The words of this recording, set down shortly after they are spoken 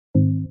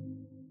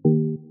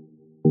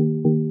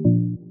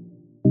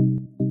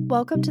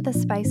Welcome to the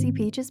Spicy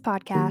Peaches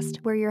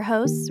podcast. We're your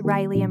hosts,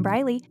 Riley and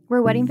Briley.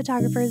 We're wedding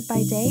photographers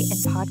by day and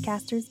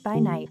podcasters by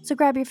night. So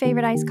grab your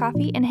favorite iced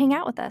coffee and hang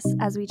out with us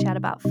as we chat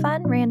about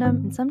fun, random,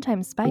 and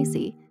sometimes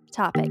spicy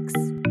topics.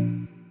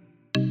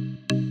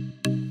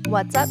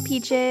 What's up,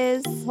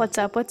 Peaches? What's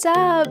up? What's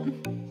up?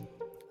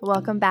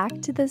 Welcome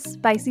back to the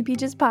Spicy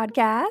Peaches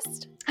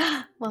podcast.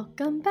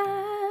 Welcome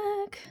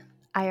back.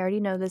 I already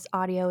know this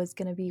audio is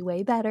going to be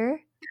way better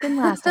than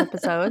last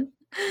episode.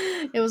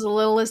 It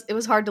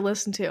was hard to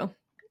listen to.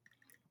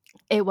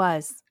 It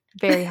was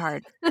very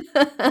hard.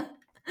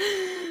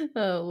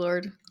 Oh,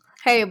 Lord.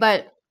 Hey,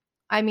 but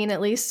I mean,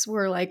 at least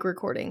we're like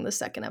recording the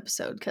second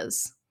episode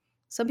because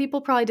some people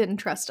probably didn't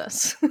trust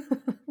us.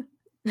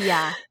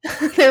 Yeah.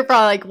 They're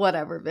probably like,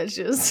 whatever,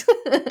 bitches.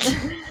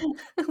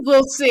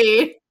 We'll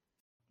see.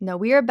 No,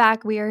 we are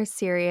back. We are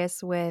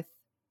serious with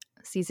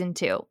season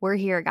 2. We're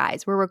here,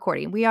 guys. We're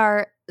recording. We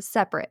are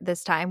separate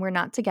this time. We're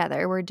not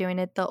together. We're doing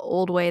it the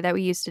old way that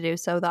we used to do.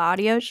 So the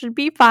audio should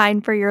be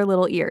fine for your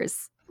little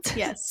ears.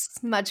 Yes,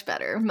 much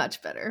better.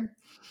 Much better.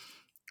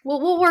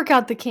 We'll work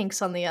out the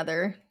kinks on the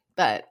other,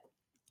 but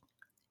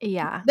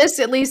yeah, this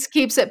at least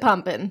keeps it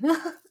pumping.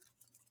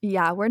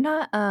 Yeah, we're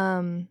not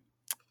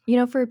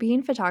for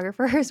being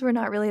photographers, we're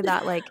not really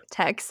that like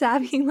tech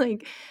savvy.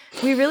 Like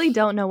we really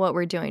don't know what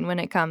we're doing when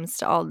it comes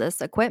to all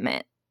this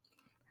equipment.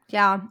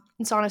 Yeah,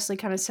 it's honestly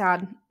kind of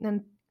sad.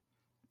 And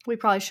we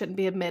probably shouldn't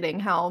be admitting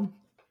how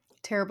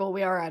terrible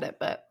we are at it,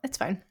 but it's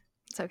fine.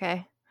 It's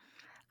okay.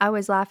 I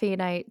was laughing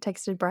and I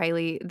texted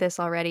Briley this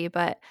already,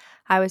 but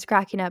I was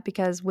cracking up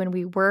because when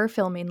we were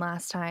filming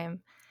last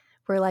time,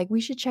 we're like,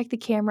 we should check the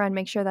camera and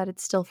make sure that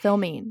it's still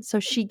filming. So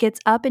she gets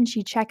up and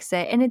she checks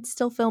it and it's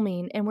still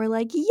filming. And we're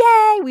like,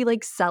 yay! We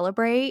like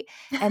celebrate.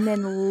 And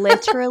then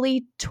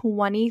literally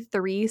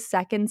 23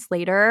 seconds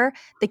later,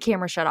 the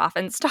camera shut off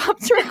and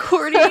stopped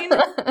recording.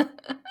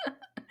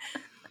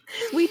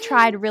 We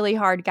tried really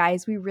hard,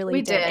 guys. We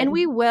really did. And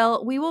we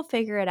will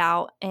figure it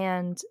out.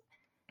 And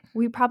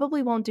we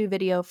probably won't do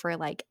video for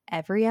like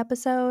every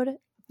episode.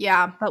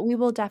 Yeah. But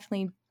we'll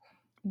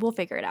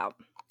figure it out.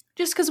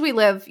 Just because we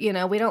live,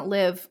 we don't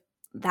live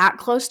that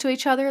close to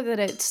each other that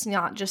it's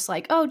not just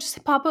like, oh,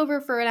 just pop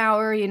over for an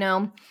hour, It's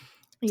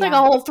like a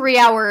whole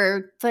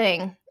 3-hour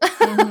thing.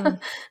 Mm-hmm. An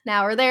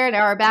hour there, an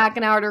hour back,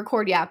 an hour to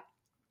record, yeah.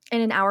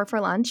 And an hour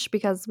for lunch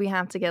because we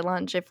have to get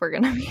lunch if we're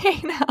going to be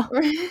hanging out.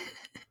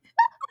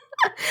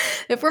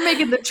 If we're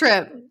making the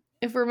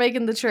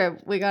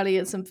trip, we got to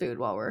get some food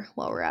while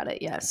we're at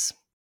it, yes.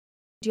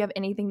 Do you have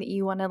anything that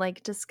you want to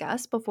like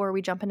discuss before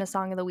we jump into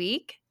Song of the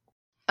Week?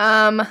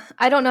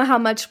 I don't know how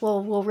much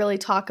we'll really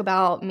talk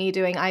about me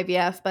doing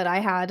IVF, but I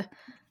had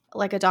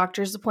like a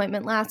doctor's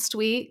appointment last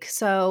week.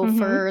 So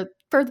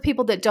for the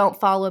people that don't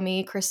follow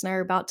me, Chris and I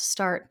are about to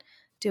start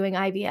doing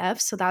IVF.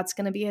 So that's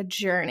going to be a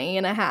journey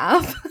and a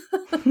half.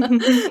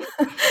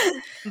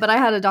 But I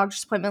had a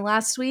doctor's appointment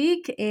last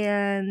week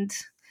and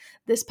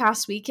this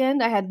past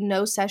weekend I had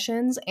no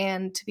sessions.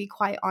 And to be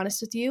quite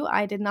honest with you,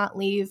 I did not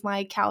leave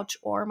my couch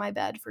or my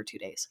bed for 2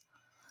 days.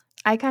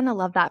 I kind of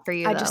love that for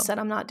you. I just said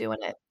I'm not doing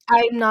it.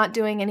 I'm not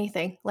doing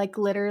anything. Like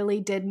literally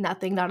did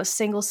nothing, not a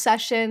single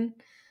session.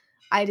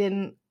 I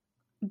didn't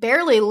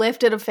barely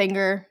lifted a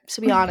finger,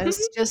 to be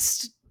honest.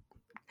 Just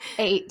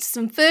ate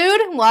some food,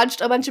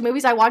 watched a bunch of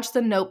movies. I watched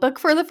The Notebook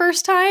for the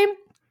first time.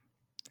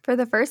 For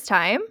the first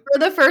time? For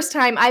the first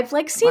time. I've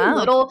like seen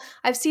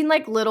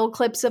little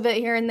clips of it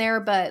here and there,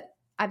 but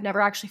I've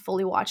never actually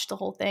fully watched the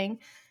whole thing.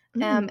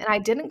 And I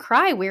didn't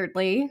cry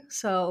weirdly,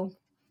 so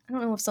I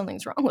don't know if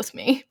something's wrong with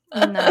me.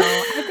 No,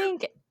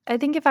 I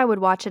think if I would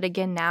watch it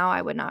again now,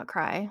 I would not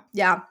cry.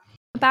 Yeah.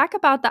 Back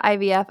about the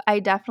IVF, I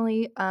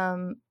definitely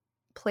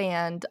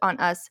planned on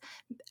us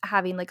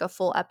having like a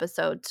full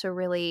episode to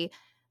really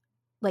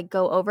like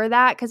go over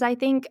that because I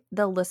think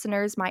the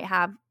listeners might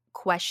have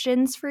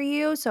questions for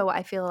you. So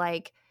I feel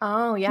like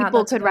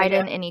people could write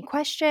in any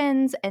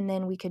questions and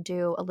then we could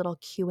do a little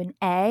Q&A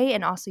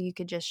and also you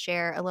could just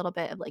share a little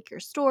bit of like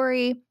your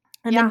story.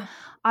 And then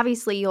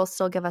obviously you'll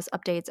still give us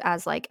updates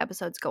as like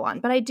episodes go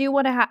on. But I do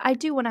want to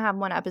have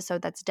one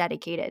episode that's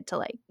dedicated to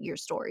like your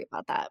story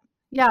about that.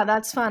 Yeah,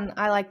 that's fun.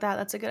 I like that.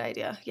 That's a good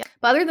idea. Yeah.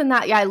 But other than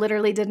that, I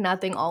literally did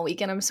nothing all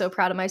weekend. I'm so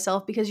proud of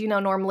myself because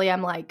normally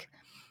I'm like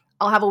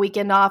I'll have a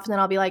weekend off and then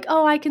I'll be like,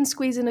 "Oh, I can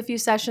squeeze in a few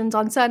sessions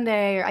on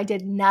Sunday." Or I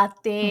did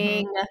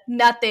nothing.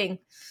 Nothing.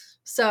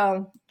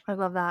 So, I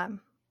love that.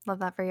 Love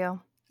that for you.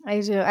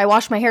 I do. I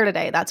washed my hair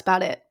today. That's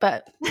about it.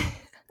 But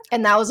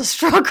and that was a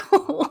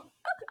struggle.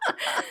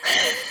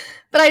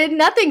 But I did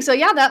nothing. So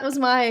yeah, that was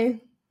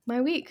my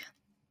week.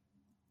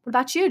 What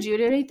about you? Did you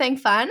do anything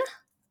fun?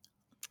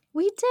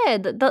 We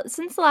did.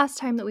 Since the last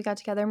time that we got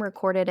together and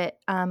recorded it,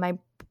 my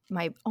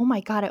oh my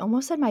God, I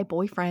almost said my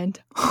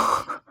boyfriend.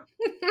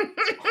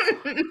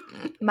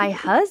 My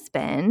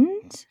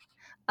husband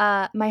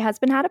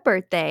had a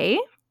birthday.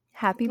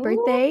 Happy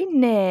birthday,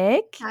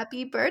 Nick.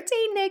 Happy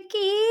birthday,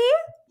 Nikki.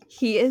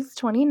 He is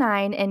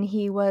 29 and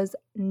he was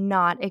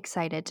not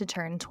excited to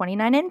turn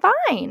 29 in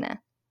Vine.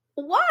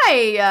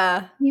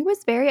 Why? He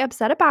was very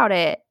upset about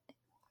it.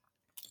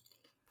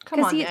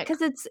 Come on, Nick.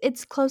 Because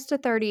it's close to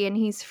 30 and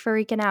he's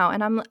freaking out.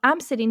 And I'm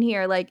sitting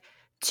here like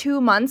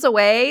 2 months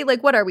away.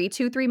 Like, what are we,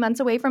 2-3 months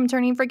away from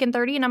turning freaking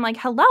 30? And I'm like,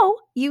 hello,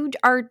 you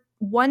are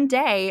one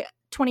day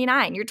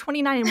 29. You're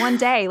 29 in one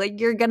day. Like,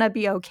 you're going to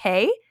be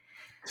okay.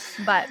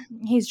 But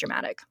he's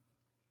dramatic.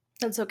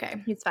 That's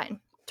okay. He's fine.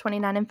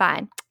 29 and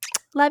fine.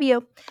 Love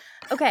you.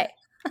 Okay.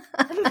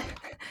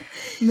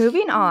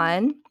 Moving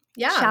on.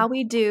 Yeah. Shall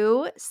we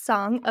do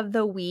Song of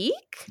the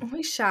Week?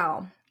 We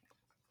shall.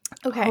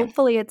 Okay.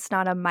 Hopefully it's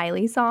not a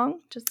Miley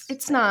song.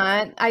 It's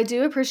not. I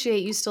do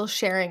appreciate you still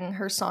sharing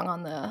her song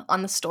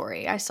on the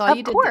story. I saw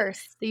you did that.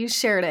 You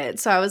shared it.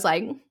 So I was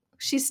like,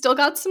 she's still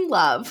got some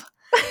love.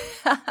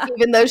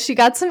 Even though she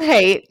got some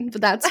hate,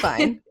 but that's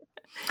fine.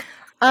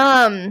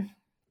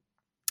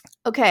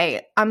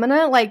 Okay, I'm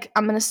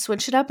gonna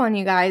switch it up on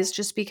you guys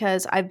just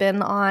because I've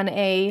been on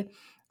a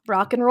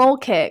rock and roll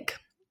kick.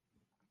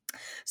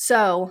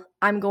 So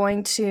I'm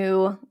going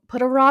to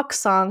put a rock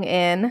song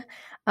in.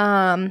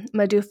 I'm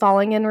gonna do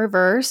Falling in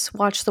Reverse,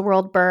 Watch the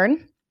World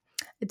Burn.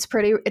 It's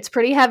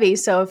pretty heavy,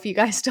 so if you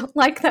guys don't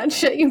like that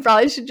shit, you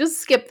probably should just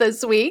skip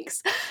this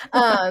week's.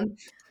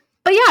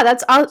 But yeah,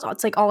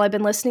 that's like all I've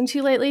been listening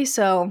to lately,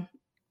 so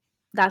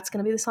that's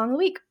gonna be the song of the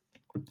week.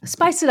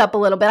 Spice it up a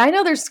little bit. I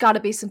know there's got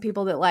to be some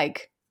people that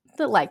like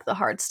the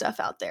hard stuff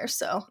out there,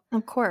 so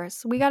of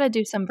course we got to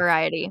do some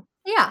variety.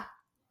 Yeah,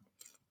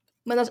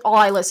 but that's all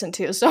I listen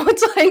to, so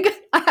it's like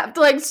I have to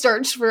like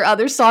search for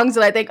other songs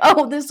that I think,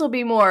 oh, this will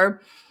be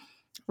more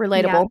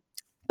relatable. Yeah.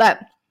 But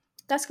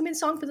that's gonna be the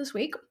song for this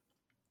week.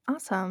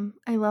 Awesome,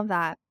 I love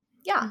that.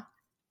 Yeah,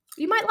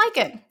 you might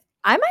like it.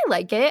 I might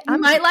like it. I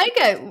might like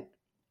it.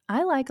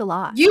 I like a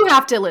lot. You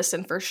have to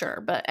listen for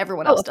sure, but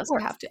everyone else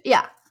doesn't have to.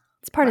 Yeah,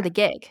 it's part of the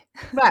gig.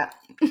 But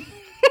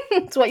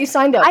it's what you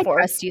signed up for.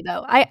 I trust you,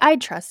 though. I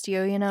trust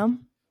you, you know?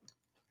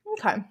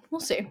 Okay,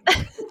 we'll see.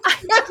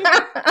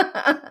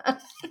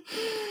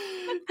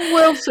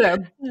 We'll see.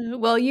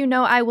 Well, you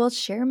know, I will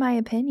share my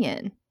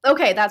opinion.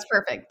 Okay, that's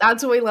perfect.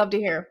 That's what we love to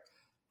hear.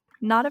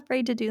 Not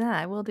afraid to do that.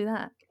 I will do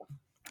that.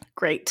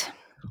 Great.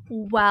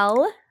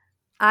 Well,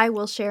 I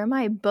will share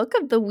my book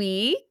of the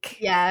week.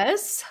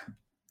 Yes.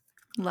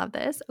 Love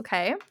this.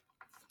 Okay.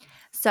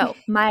 So,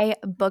 my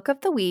book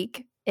of the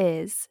week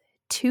is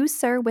To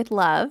Sir with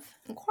Love.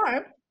 Okay.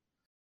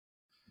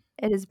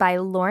 It is by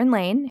Lauren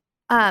Lane.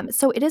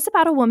 So it is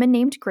about a woman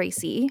named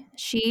Gracie.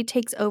 She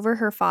takes over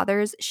her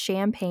father's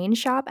champagne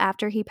shop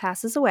after he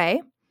passes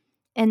away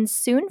and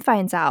soon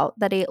finds out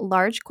that a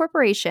large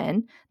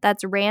corporation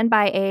that's ran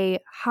by a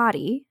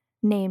hottie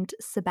named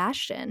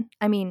Sebastian.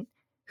 I mean,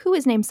 who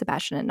is named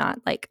Sebastian and not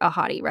like a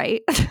hottie,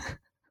 right?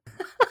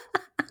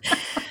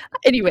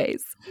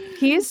 Anyways,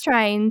 he is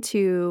trying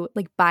to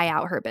like buy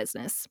out her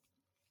business.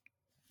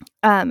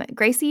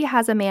 Gracie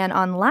has a man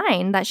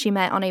online that she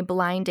met on a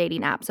blind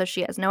dating app. So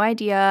she has no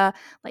idea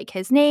like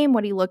his name,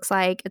 what he looks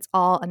like. It's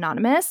all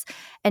anonymous.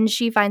 And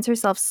she finds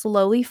herself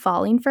slowly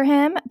falling for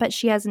him, but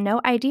she has no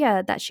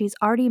idea that she's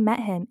already met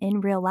him in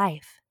real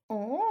life.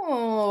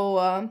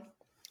 Oh,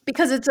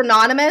 because it's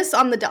anonymous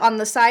on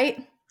the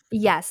site?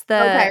 Yes,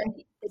 the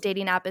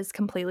dating app is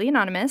completely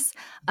anonymous.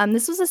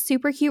 This was a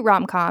super cute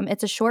rom-com.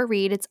 It's a short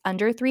read. It's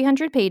under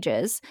 300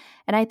 pages.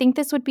 And I think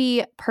this would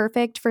be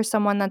perfect for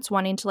someone that's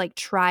wanting to like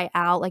try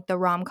out like the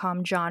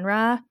rom-com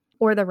genre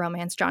or the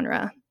romance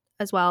genre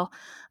as well.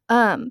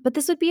 But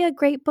this would be a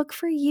great book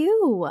for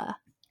you.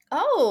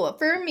 Oh,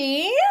 for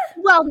me?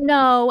 Well,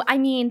 no. I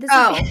mean,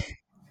 I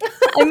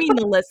mean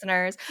the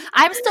listeners.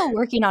 I'm still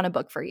working on a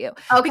book for you.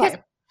 Okay. Because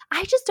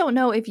I just don't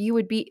know if you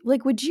would be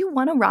like, would you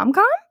want a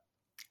rom-com?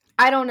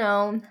 I don't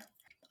know.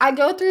 I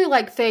go through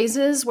like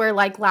phases where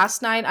like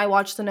last night I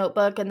watched The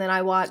Notebook and then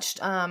I watched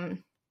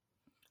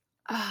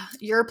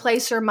Your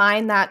Place or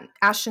Mine, that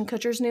Ashton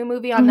Kutcher's new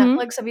movie on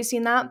Netflix. Have you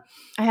seen that?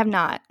 I have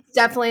not.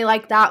 Definitely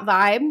like that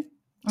vibe.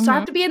 So I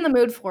have to be in the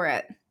mood for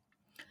it.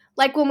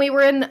 Like when we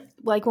were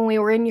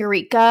in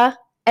Eureka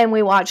and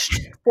we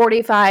watched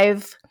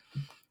 45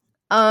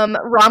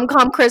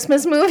 rom-com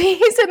Christmas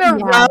movies in a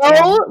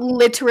row,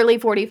 literally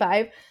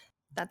 45.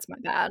 That's my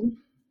bad.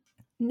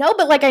 No,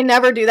 but like I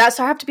never do that,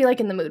 so I have to be like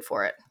in the mood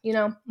for it, you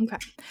know? Okay.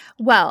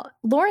 Well,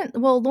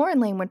 Lauren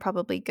Lane would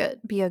probably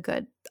be a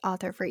good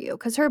author for you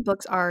because her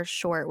books are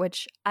short,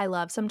 which I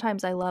love.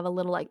 Sometimes I love a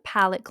little like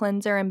palate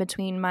cleanser in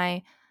between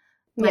my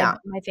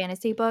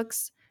fantasy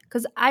books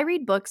because I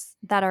read books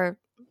that are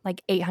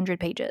like 800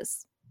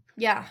 pages.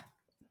 Yeah.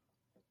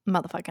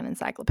 Motherfucking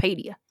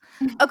encyclopedia.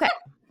 Okay.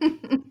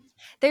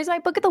 There's my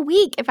book of the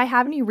week. If I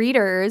have any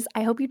readers,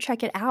 I hope you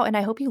check it out and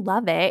I hope you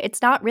love it.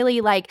 It's not really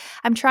like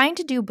I'm trying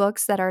to do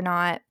books that are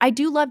not – I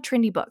do love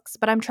trendy books,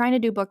 but I'm trying to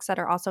do books that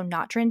are also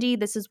not trendy.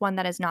 This is one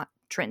that is not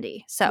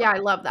trendy. So yeah, I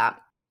love that.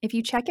 If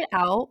you check it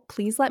out,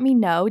 please let me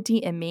know.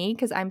 DM me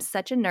because I'm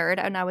such a nerd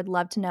and I would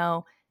love to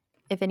know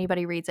if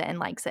anybody reads it and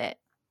likes it.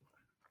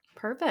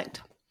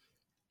 Perfect.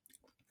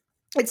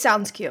 It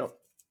sounds cute.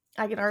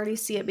 I can already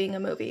see it being a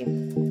movie.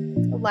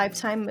 A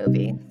Lifetime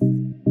movie.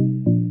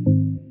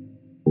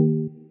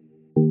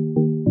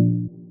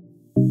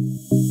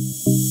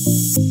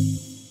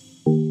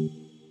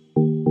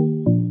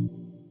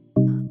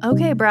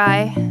 Okay,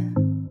 Bri.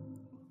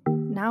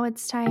 Now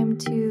it's time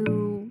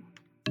to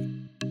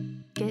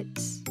get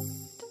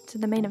to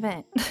the main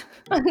event.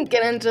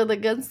 Get into the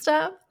good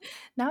stuff?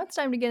 Now it's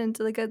time to get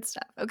into the good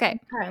stuff. Okay.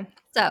 Okay.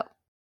 So,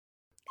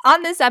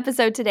 on this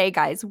episode today,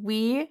 guys,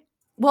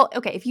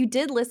 if you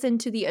did listen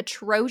to the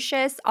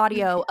atrocious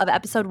audio of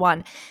episode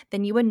 1,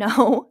 then you would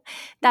know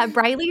that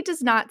Briley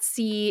does not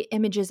see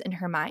images in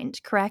her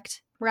mind,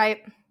 correct?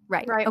 Right.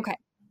 Okay.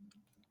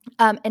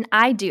 And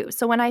I do.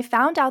 So when I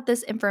found out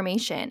this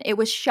information, it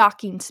was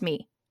shocking to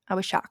me. I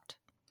was shocked.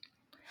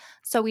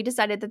 So we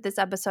decided that this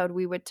episode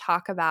we would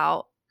talk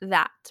about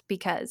that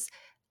because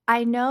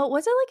I know,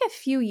 was it like a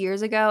few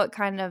years ago? It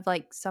kind of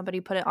like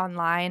somebody put it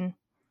online.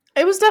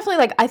 It was definitely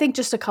like, I think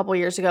just a couple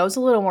years ago. It was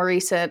a little more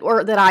recent,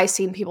 or that I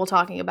seen people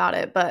talking about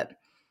it. But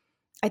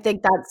I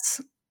think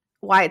that's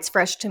why it's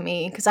fresh to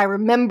me, because I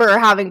remember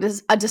having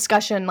a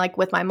discussion like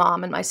with my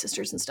mom and my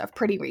sisters and stuff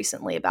pretty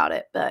recently about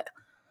it. But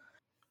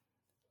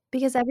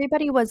because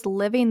everybody was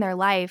living their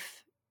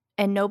life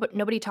and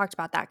nobody talked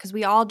about that because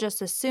we all just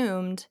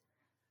assumed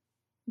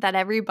that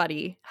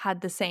everybody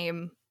had the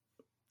same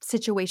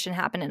situation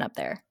happening up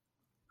there.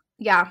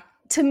 Yeah.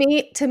 To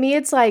me,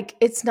 it's like,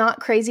 it's not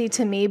crazy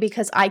to me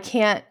because I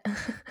can't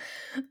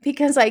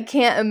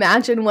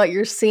imagine what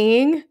you're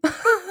seeing.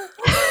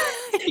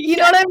 You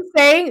know what I'm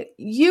saying?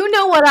 You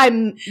know what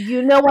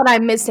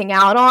I'm missing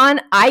out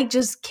on. I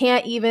just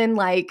can't even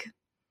like,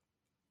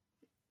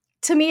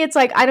 to me, it's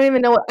like, I don't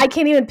even know I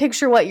can't even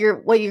picture what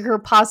you're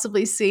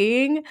possibly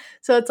seeing.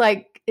 So it's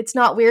like, it's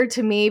not weird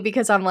to me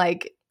because I'm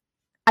like,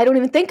 I don't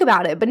even think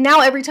about it. But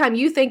now every time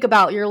you think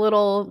about your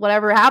little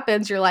whatever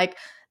happens, you're like,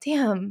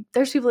 damn,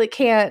 there's people that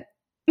can't.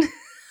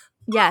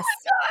 Yes.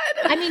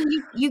 Oh I mean,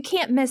 you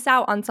can't miss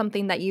out on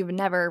something that you've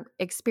never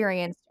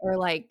experienced or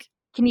like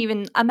can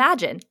even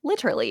imagine,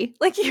 literally.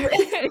 Like you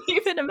can't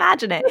even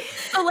imagine it.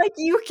 So like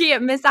you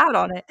can't miss out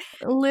on it.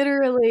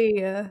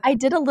 Literally. I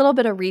did a little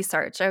bit of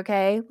research,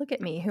 okay? Look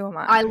at me. Who am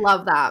I? I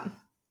love that.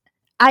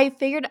 I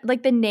figured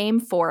like the name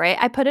for it.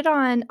 I put it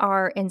on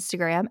our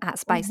Instagram at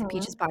Spice and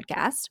Peaches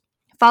Podcast.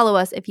 Follow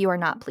us if you are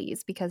not,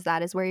 please, because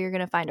that is where you're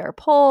going to find our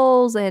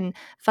polls and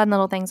fun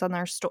little things on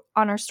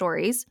our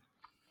stories.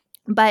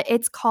 But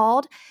it's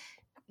called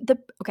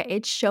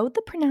it showed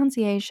the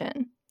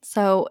pronunciation.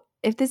 So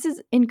if this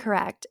is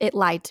incorrect, it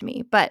lied to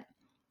me. But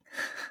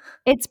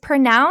it's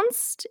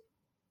pronounced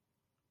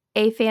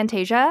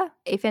aphantasia.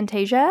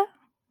 Aphantasia.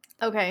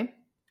 Okay.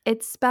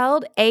 It's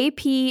spelled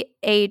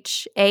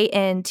aphantasia.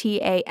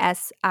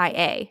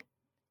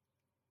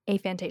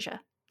 Aphantasia.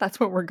 That's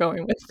what we're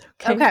going with.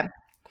 Okay.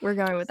 We're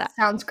going with that.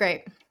 Sounds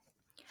great.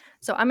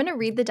 So I'm going to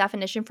read the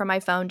definition from my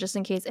phone just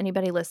in case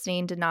anybody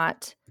listening did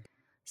not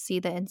see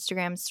the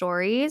Instagram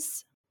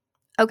stories.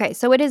 Okay,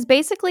 so it is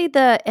basically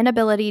the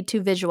inability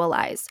to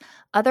visualize,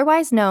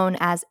 otherwise known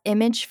as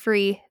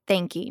image-free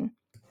thinking.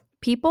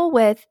 People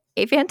with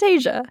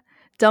aphantasia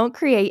don't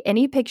create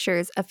any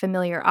pictures of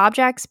familiar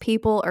objects,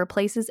 people, or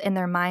places in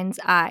their mind's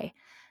eye,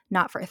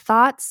 not for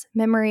thoughts,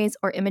 memories,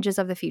 or images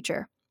of the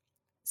future.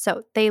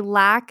 So they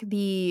lack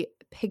the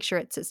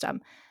picture-it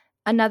system.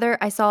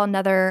 I saw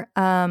another,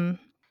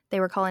 they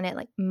were calling it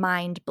like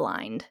mind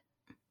blind.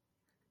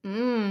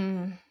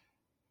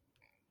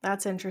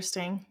 That's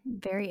interesting.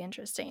 Very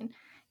interesting.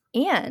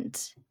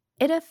 And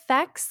it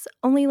affects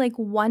only like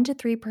 1 to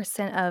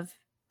 3% of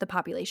the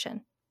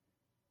population.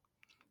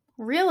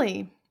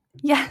 Really?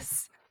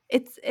 Yes.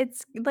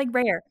 It's like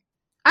rare.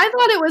 I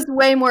thought it was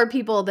way more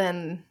people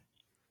than.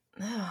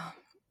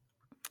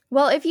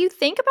 Well, if you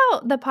think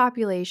about the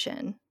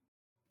population,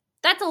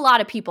 that's a lot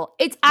of people.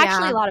 It's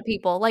actually a lot of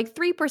people. Like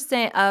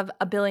 3% of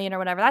a billion or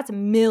whatever. That's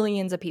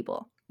millions of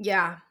people.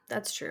 Yeah,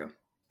 that's true.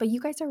 But you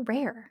guys are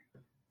rare.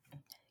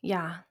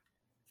 Yeah.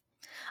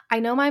 I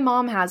know my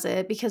mom has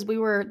it because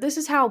this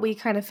is how we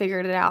kind of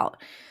figured it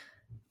out.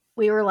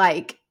 We were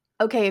like,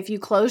 okay, if you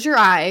close your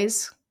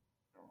eyes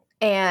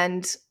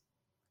and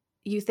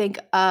you think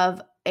of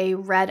a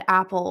red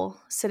apple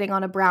sitting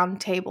on a brown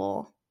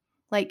table,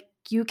 like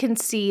you can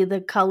see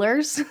the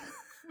colors.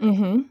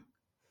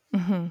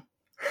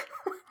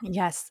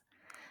 Yes.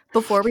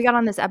 Before we got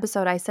on this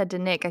episode, I said to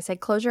Nick,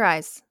 close your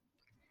eyes.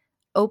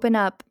 Open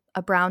up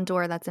a brown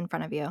door that's in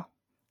front of you.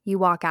 You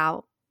walk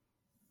out.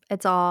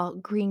 It's all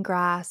green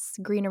grass,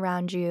 green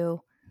around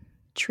you,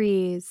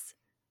 trees,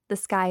 the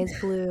sky is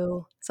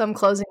blue. So I'm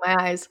closing my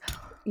eyes.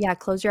 Yeah,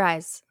 close your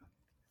eyes.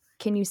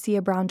 Can you see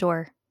a brown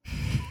door?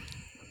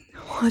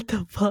 What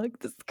the fuck?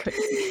 This is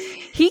crazy.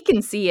 He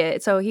can see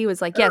it. So he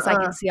was like, yes, I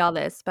can see all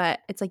this.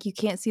 But it's like you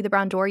can't see the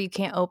brown door. You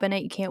can't open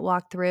it. You can't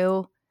walk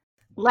through.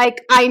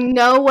 Like, I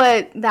know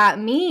what that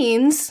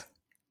means.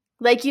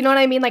 Like, you know what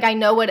I mean? Like, I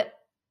know what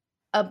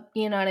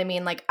you know what I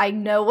mean? Like, I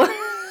know what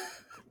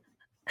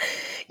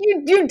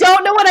you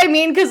don't know what I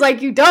mean because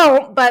like you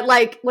don't, but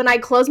like when I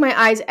close my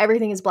eyes,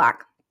 everything is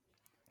black.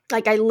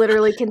 Like I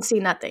literally can see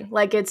nothing.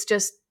 Like it's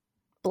just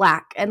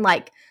black and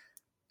like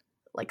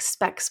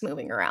specks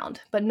moving around.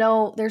 But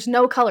no, there's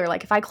no color.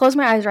 Like if I close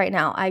my eyes right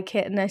now, I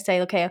can't, and I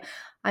say, okay,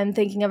 I'm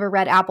thinking of a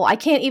red apple. I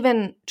can't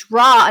even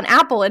draw an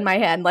apple in my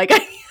head. Like I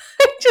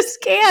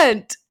just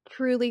can't.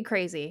 truly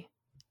crazy.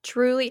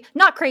 Truly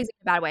not crazy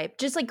in a bad way.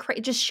 Just like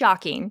just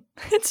shocking.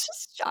 It's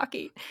just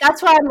shocking.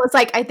 That's why I was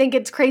like, I think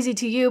it's crazy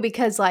to you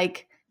because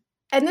like,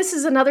 and this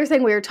is another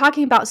thing we were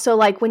talking about. So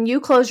like when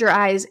you close your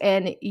eyes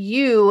and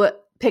you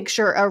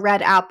picture a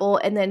red apple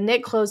and then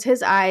Nick closed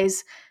his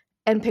eyes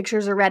and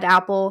pictures a red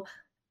apple.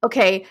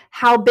 Okay,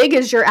 how big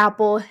is your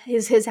apple?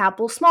 Is his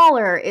apple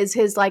smaller? Is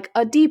his like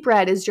a deep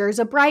red? Is yours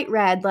a bright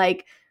red?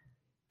 Like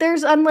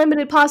there's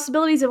unlimited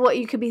possibilities of what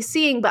you could be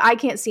seeing, but I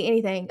can't see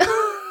anything.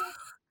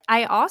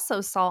 I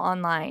also saw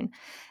online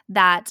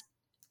that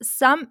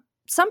some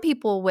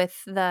people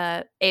with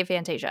the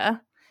aphantasia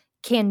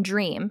can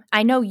dream.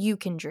 I know you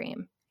can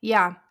dream.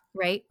 Yeah.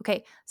 Right?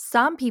 Okay.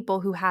 Some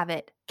people who have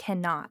it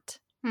cannot.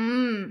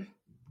 No,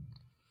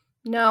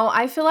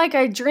 I feel like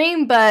I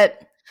dream,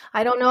 but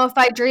I don't know if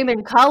I dream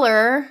in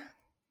color.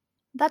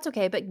 That's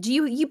okay, but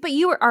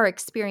you are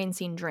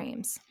experiencing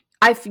dreams.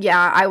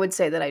 I would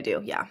say that I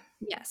do. Yeah.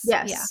 Yes.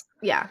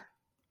 Yeah.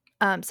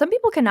 Some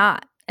people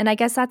cannot. And I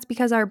guess that's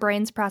because our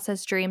brains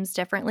process dreams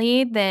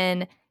differently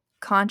than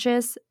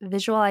conscious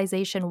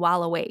visualization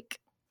while awake.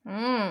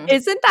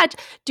 Isn't that,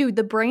 dude,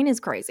 the brain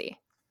is crazy.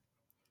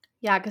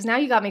 Yeah, because now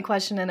you got me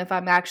questioning if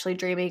I'm actually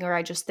dreaming or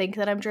I just think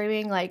that I'm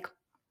dreaming. Like,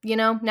 you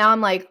know, now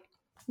I'm like,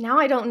 now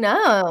I don't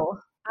know.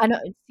 I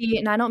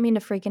don't mean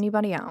to freak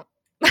anybody out.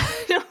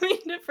 I don't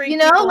mean to freak you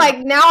know, like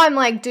out. Now I'm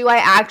like, do I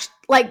actually,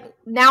 like,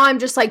 now I'm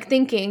just like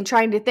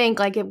trying to think,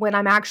 like, when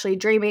I'm actually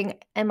dreaming,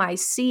 am I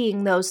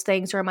seeing those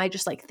things or am I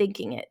just like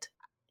thinking it?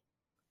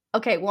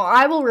 Okay, well,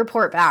 I will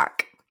report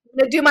back. I'm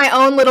going to do my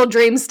own little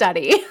dream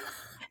study.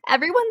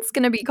 Everyone's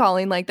going to be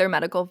calling like their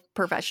medical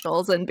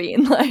professionals and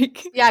being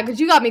like, yeah, because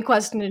you got me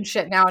questioning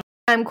shit now.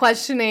 I'm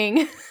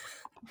questioning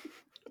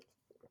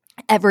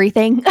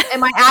everything.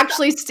 Am I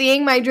actually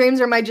seeing my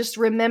dreams or am I just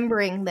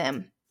remembering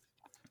them?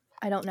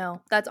 I don't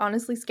know. That's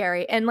honestly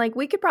scary. And like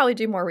we could probably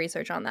do more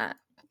research on that.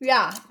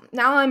 Yeah.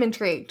 Now I'm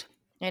intrigued.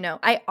 I know.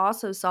 I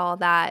also saw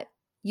that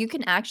you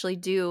can actually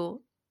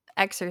do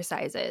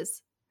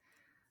exercises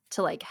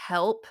to like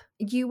help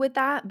you with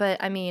that.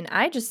 But I mean,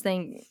 I just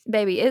think,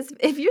 baby,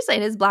 if you're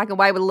saying it's black and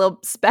white with little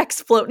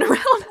specks floating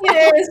around.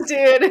 It is,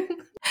 dude.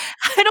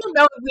 I don't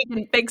know if we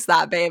can fix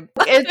that, babe.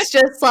 It's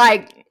just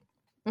like,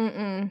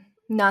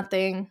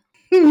 nothing.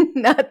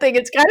 Nothing.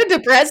 It's kind of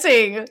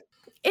depressing.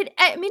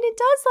 I mean, it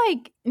does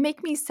like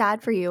make me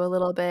sad for you a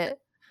little bit.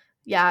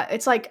 Yeah,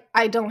 it's like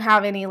I don't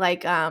have any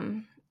like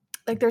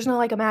there's no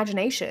like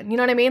imagination. You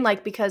know what I mean?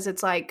 Like because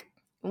it's like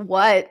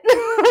what?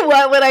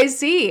 What would I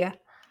see?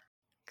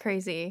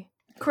 Crazy.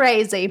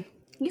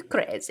 You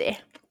crazy.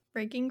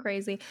 Freaking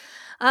crazy.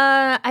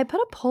 I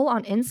put a poll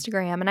on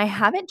Instagram and I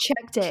haven't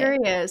checked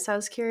it. I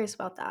was curious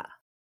about that.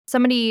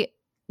 Somebody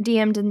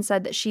DM'd and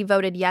said that she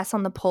voted yes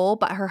on the poll,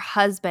 but her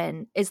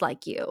husband is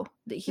like you,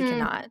 that he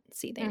cannot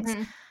see things.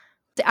 Mm-hmm.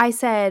 I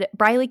said,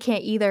 Briley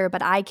can't either,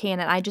 but I can.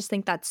 And I just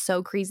think that's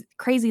so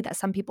crazy that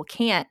some people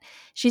can't.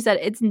 She said,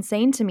 it's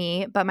insane to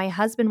me, but my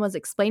husband was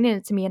explaining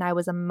it to me and I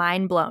was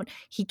mind blown.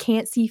 He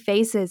can't see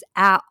faces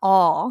at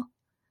all.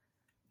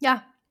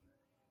 Yeah.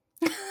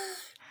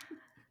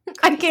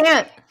 I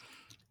can't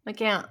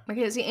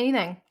see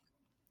anything.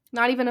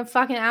 Not even a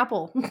fucking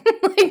apple. Like,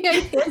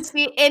 I can't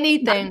see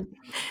anything.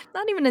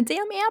 Not even a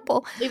damn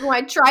apple. Even when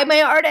I try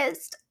my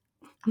hardest.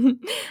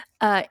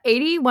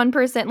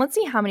 81%. Let's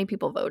see how many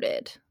people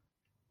voted.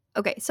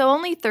 Okay, so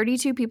only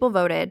 32 people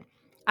voted.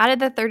 Out of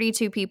the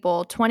 32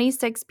 people,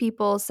 26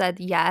 people said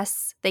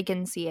yes, they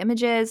can see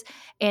images,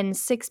 and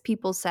 6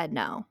 people said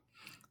no.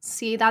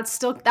 See, that's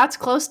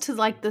close to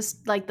like this,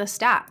 like the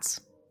stats.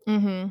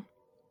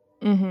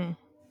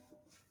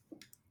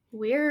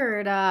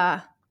 Weird.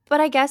 But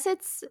I guess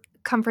it's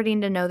comforting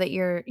to know that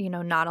you're,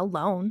 not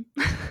alone.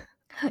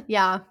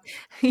 Yeah.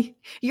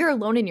 You're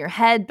alone in your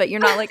head, but you're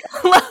not like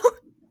alone.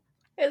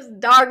 It's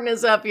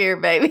darkness up here,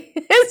 baby.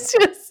 It's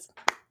just,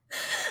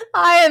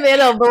 I am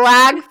in a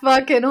black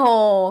fucking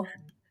hole.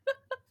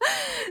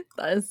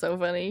 That is so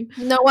funny.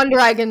 No wonder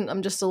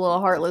I'm just a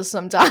little heartless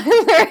sometimes.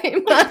 There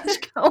ain't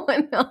much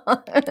going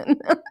on.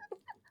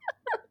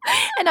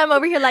 And I'm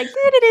over here like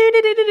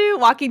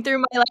walking through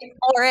my like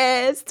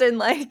forest and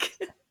like.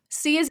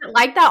 See, is it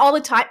like that all the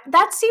time?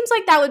 That seems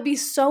like that would be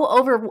so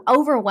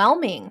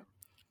overwhelming.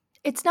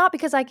 It's not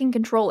because I can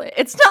control it.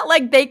 It's not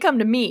like they come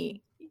to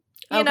me.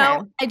 You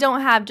know, I don't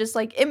have just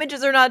like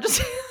images are not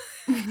just.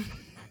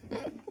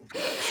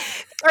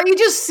 Are you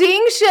just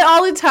seeing shit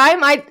all the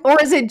time? Or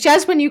is it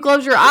just when you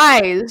close your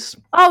eyes?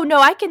 Oh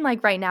no, I can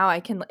like right now. I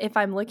can, if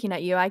I'm looking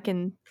at you, I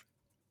can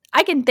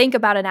think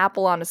about an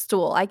apple on a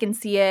stool. I can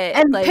see it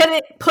and like,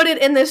 put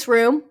it in this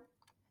room.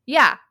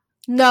 Yeah.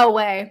 No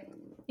way.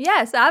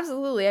 Yes,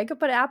 absolutely. I could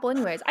put an apple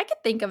anyways. I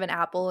could think of an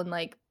apple and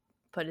like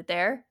put it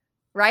there,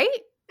 right?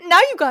 Now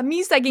you got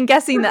me second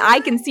guessing that I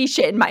can see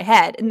shit in my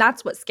head, and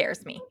that's what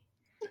scares me.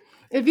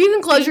 If you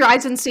can close your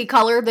eyes and see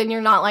color, then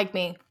you're not like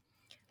me.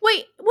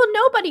 Wait, well,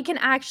 nobody can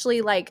actually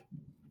like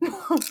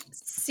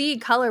see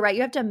color, right?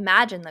 You have to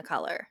imagine the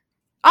color.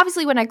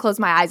 Obviously, when I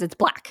close my eyes, it's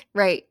black,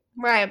 right?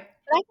 Right.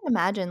 But I can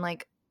imagine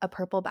like a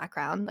purple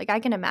background. Like I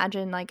can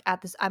imagine like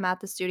I'm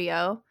at the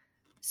studio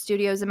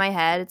Studios in my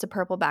head. It's a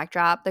purple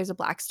backdrop. There's a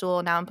black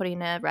stool. Now I'm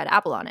putting a red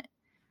apple on it.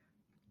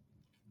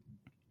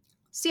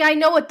 See, I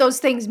know what those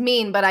things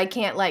mean, but I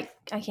can't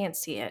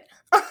see it.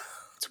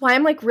 That's why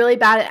I'm like really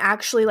bad at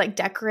actually like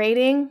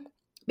decorating,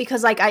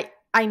 because like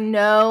I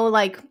know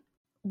like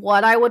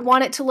what I would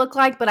want it to look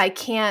like, but I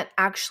can't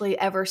actually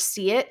ever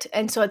see it.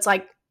 And so it's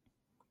like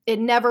it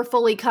never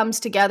fully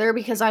comes together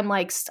because I'm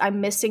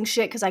missing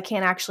shit because I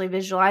can't actually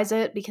visualize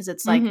it because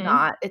it's like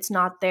it's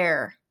not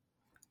there.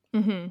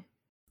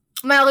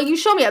 Like, you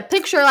show me a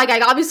picture, like I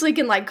obviously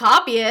can like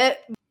copy it.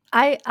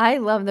 I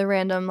love the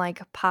random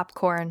like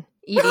popcorn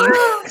eating.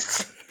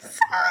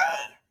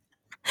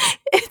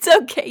 It's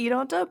okay. You don't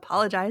have to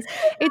apologize.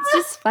 It's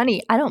just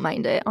funny. I don't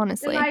mind it,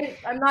 honestly.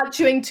 I'm not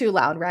chewing too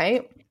loud,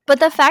 right? But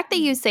the fact that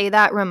you say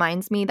that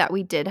reminds me that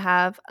we did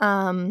have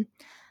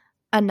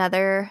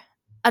another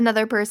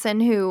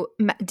person who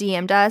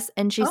DM'd us,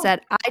 and she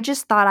said, I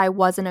just thought I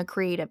wasn't a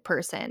creative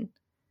person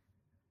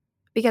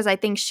because I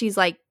think she's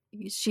like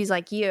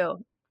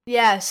you.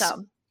 Yes.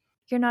 So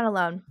you're not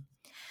alone.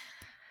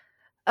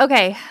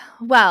 Okay,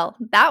 well,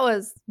 that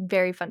was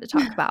very fun to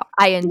talk about.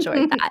 I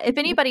enjoyed that. If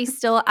anybody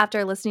still,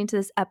 after listening to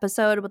this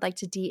episode, would like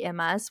to DM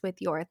us with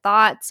your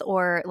thoughts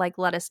or like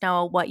let us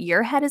know what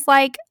your head is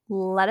like,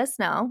 let us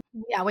know.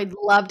 Yeah, we'd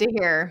love to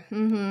hear.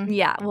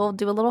 Yeah, we'll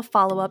do a little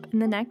follow-up in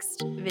the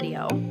next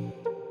video.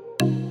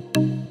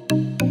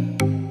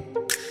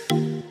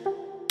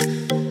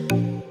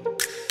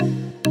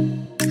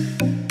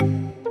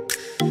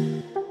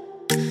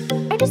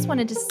 I just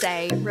wanted to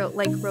say real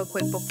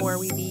quick before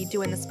we be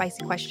doing the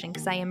spicy question,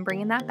 because I am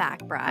bringing that back,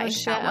 Bri.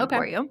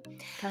 For you.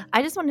 Okay.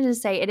 I just wanted to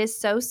say it is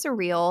so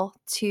surreal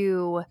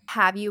to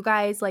have you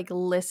guys like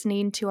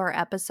listening to our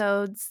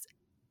episodes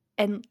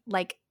and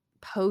like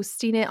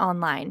posting it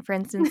online. For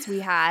instance,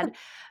 we had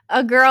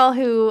a girl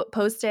who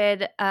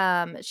posted,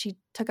 she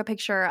took a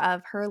picture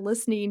of her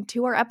listening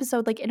to our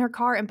episode like in her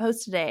car and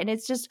posted it. And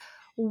it's just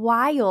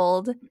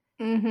wild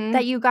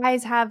that you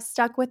guys have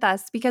stuck with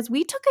us because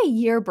we took a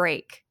year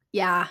break.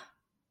 Yeah.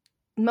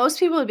 Most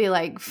people would be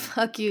like,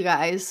 fuck you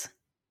guys.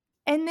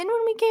 And then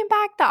when we came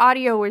back, the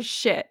audio was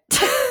shit.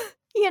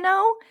 You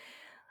know?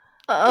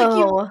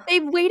 Oh.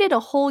 They've waited a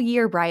whole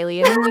year,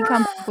 Briley, and then we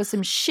come back with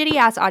some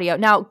shitty-ass audio.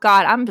 Now,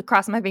 God, I'm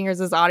crossing my fingers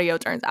this audio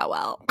turns out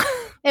well.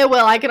 It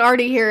will. I can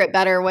already hear it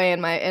better way in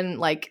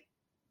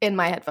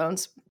my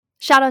headphones.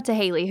 Shout out to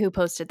Haley who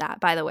posted that,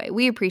 by the way.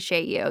 We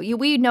appreciate you.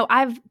 We know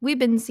we've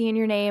been seeing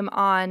your name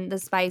on the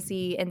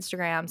Spicy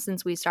Instagram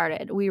since we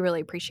started. We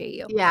really appreciate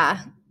you. Yeah.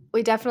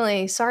 We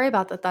definitely, sorry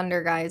about the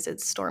thunder, guys.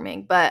 It's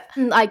storming. But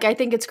like, I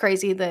think it's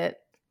crazy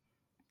that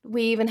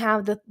we even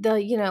have the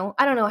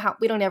I don't know how,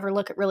 we don't ever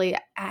look at really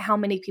at how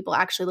many people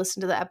actually listen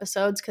to the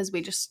episodes because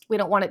we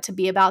don't want it to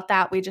be about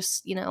that. We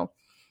just,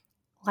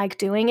 like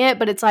doing it.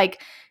 But it's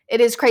like, it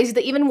is crazy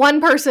that even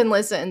one person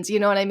listens. You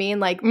know what I mean?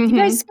 Like you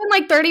guys spend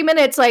like 30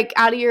 minutes like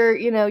out of your,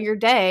 your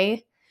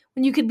day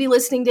when you could be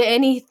listening to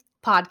any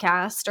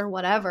podcast or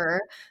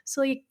whatever.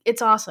 So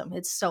it's awesome.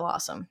 It's so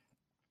awesome.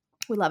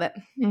 We love it.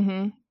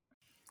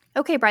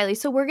 Okay, Briley.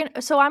 So we're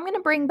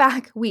gonna bring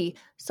back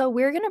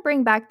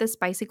the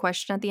spicy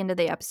question at the end of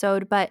the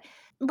episode, but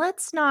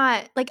let's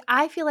not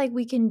I feel like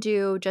we can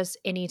do just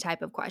any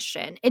type of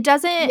question. It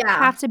doesn't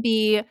have to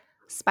be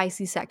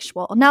spicy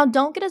sexual. Now,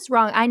 don't get us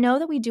wrong. I know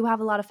that we do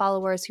have a lot of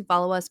followers who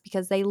follow us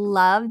because they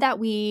love that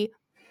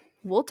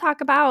we'll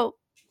talk about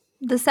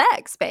the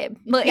sex, babe.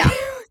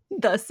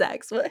 The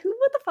sex. What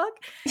the fuck?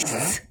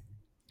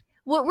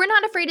 Well, we're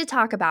not afraid to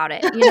talk about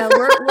it.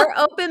 We're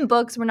open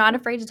books. We're not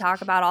afraid to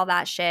talk about all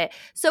that shit.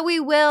 So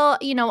we will,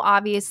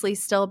 obviously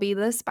still be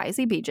the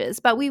spicy beaches,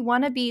 but we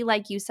want to be,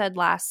 like you said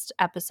last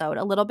episode,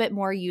 a little bit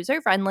more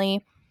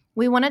user-friendly.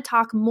 We want to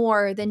talk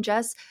more than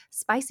just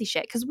spicy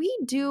shit because we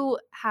do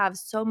have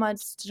so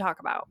much to talk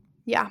about.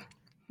 Yeah.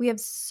 We have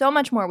so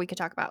much more we could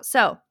talk about.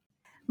 So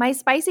my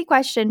spicy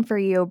question for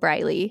you,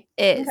 Briley,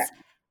 is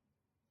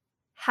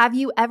have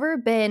you ever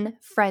been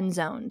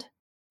friend-zoned?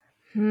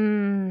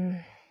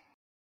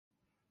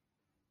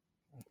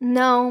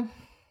 No,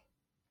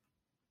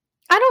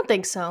 I don't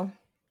think so.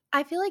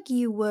 I feel like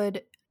you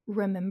would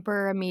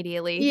remember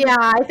immediately. Yeah,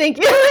 I think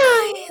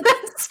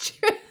that's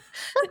true.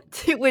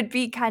 It would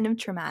be kind of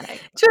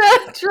traumatic.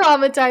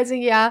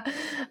 Traumatizing, yeah.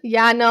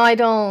 Yeah, no, I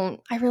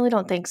don't. I really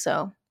don't think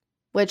so.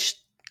 Which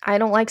I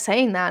don't like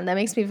saying that. That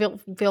makes me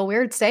feel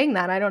weird saying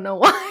that. I don't know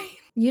why.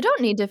 You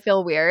don't need to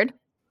feel weird.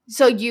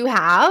 So you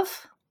have?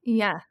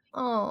 Yeah.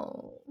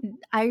 Oh.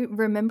 I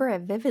remember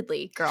it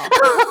vividly, girl.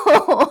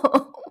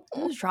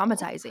 It was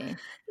traumatizing.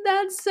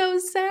 That's so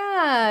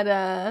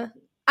sad.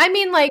 I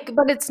mean,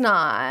 but it's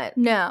not.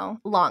 No.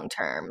 Long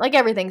term.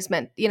 Everything's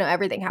meant,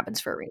 everything happens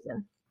for a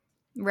reason.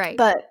 Right.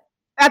 But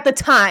at the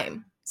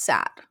time,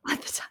 sad.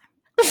 At the time.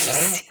 I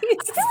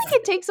feel like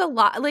it takes a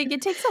lot.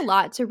 It takes a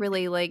lot to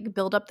really,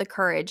 build up the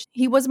courage.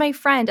 He was my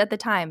friend at the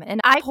time,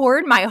 and I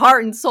poured my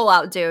heart and soul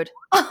out, dude.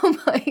 Oh,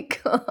 my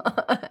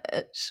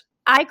gosh.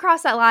 I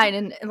crossed that line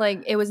and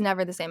like it was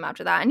never the same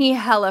after that. And he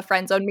hella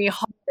friend zoned me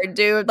hard,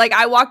 dude. Like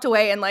I walked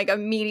away and like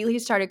immediately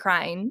started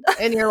crying.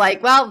 And you're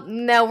like, well,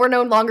 no, we're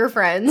no longer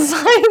friends.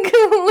 Like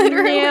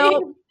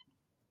literally.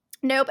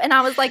 Nope. And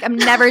I was like, I'm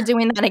never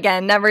doing that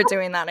again. Never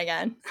doing that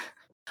again.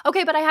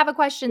 Okay, but I have a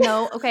question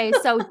though. Okay,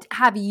 so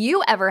have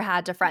you ever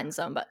had to friend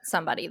zone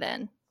somebody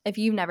then? If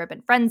you've never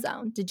been friend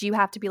zoned, did you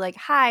have to be like,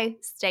 hi,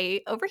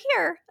 stay over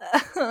here.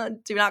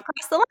 Do not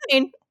cross the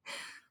line.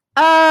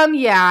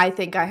 Yeah, I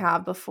think I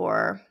have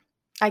before.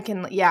 I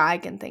can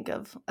think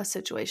of a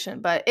situation,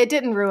 but it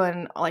didn't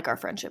ruin like our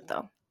friendship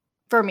though.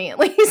 For me at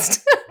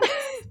least.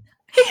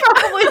 It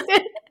probably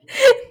did.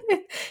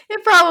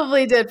 It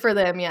probably did for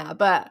them, yeah,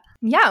 but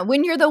yeah,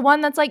 when you're the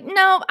one that's like,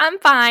 no, I'm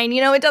fine.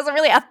 You know, it doesn't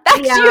really affect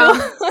you.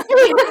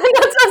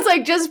 That sounds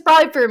like just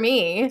probably for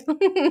me.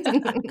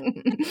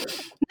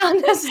 Not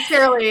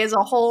necessarily as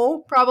a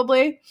whole,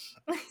 probably.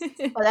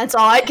 But that's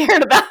all I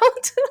cared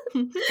about.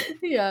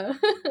 Yeah.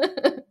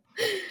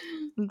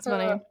 That's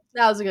funny.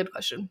 That was a good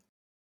question.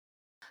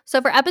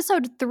 So for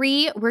episode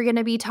 3, we're going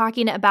to be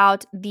talking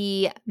about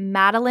the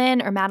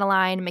Madeline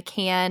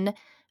McCann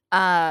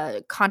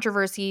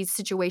controversy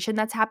situation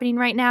that's happening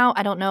right now.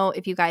 I don't know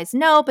if you guys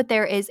know, but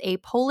there is a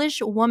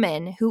Polish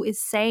woman who is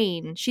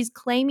saying she's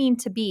claiming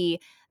to be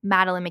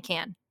Madeline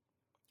McCann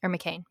or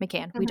McCain.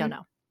 Mm-hmm. We don't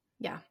know.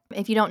 Yeah.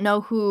 If you don't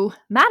know who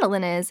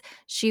Madeline is,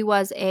 she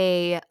was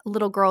a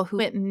little girl who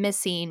went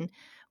missing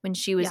when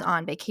she was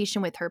on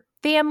vacation with her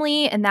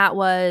family. And that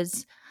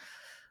was,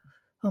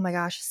 oh my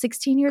gosh,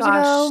 16 years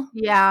ago?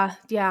 Yeah.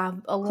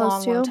 A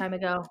long time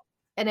ago.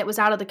 And it was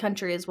out of the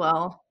country as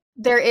well.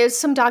 There is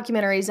some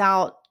documentaries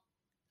out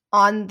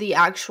on the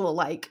actual,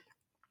 like,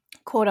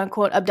 quote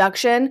unquote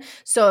abduction.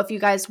 So if you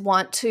guys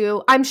want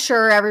to, I'm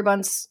sure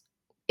everyone's,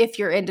 if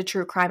you're into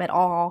true crime at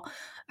all,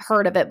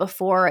 heard of it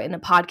before in a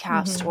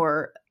podcast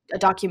or a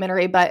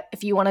documentary. But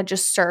if you want to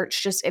just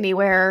search just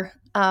anywhere,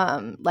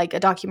 like a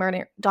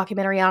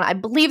documentary on, I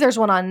believe there's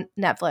one on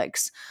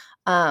Netflix.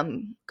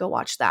 Go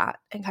watch that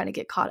and kind of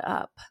get caught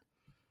up.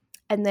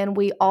 And then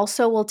we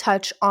also will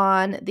touch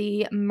on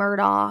the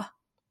Murdaugh.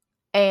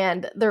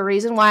 And the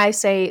reason why I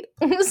say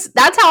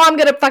that's how I'm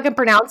going to fucking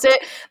pronounce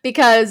it,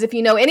 because if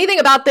you know anything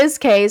about this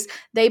case,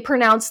 they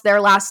pronounce their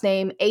last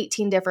name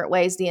 18 different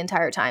ways the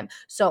entire time.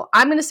 So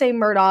I'm going to say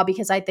Murdaugh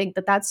because I think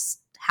that that's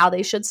how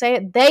they should say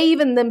it. They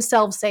even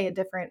themselves say it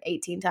different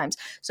 18 times.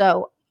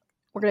 So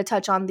we're going to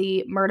touch on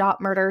the Murdaugh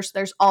murders.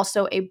 There's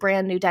also a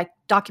brand new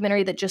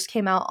documentary that just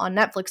came out on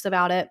Netflix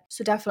about it.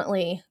 So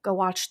definitely go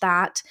watch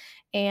that.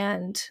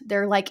 And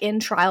they're like in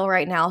trial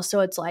right now.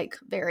 So it's like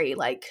very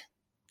like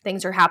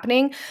things are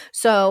happening.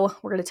 So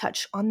we're going to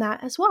touch on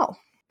that as well.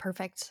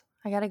 Perfect.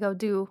 I got to go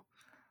do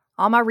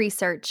all my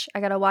research.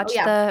 I got to watch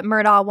the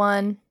Murdaugh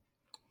one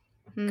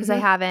because I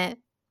haven't.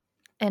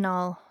 And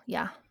I'll,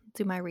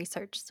 do my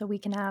research so we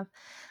can have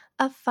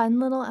a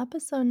fun little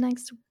episode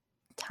next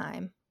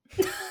time.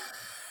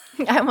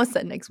 I almost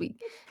said next week.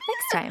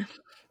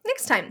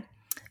 Next time.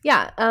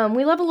 Yeah.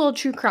 We love a little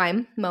true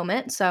crime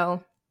moment.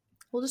 So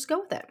we'll just go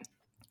with it.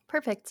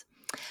 Perfect.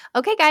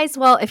 Okay, guys.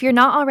 Well, if you're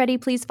not already,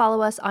 please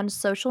follow us on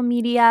social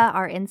media.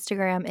 Our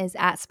Instagram is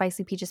at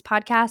Spicy Peaches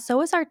Podcast.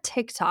 So is our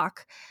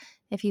TikTok.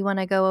 If you want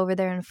to go over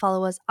there and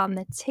follow us on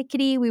the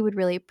Tickety, we would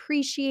really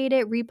appreciate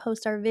it.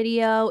 Repost our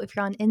video. If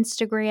you're on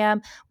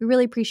Instagram, we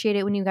really appreciate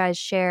it when you guys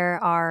share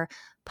our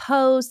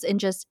posts and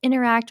just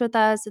interact with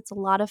us. It's a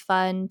lot of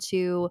fun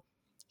to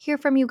hear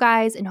from you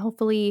guys, and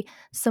hopefully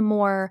some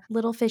more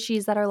little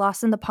fishies that are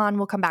lost in the pond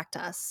will come back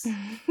to us.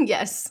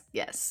 Yes.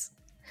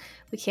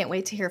 We can't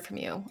wait to hear from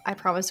you. I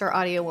promise our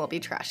audio won't be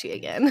trashy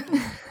again.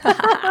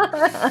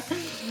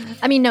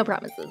 I mean, no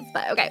promises,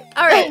 but okay.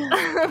 All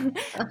right.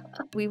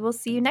 We will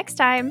see you next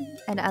time.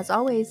 And as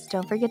always,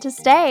 don't forget to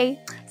stay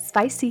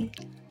spicy.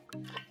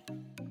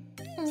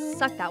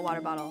 Suck that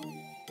water bottle.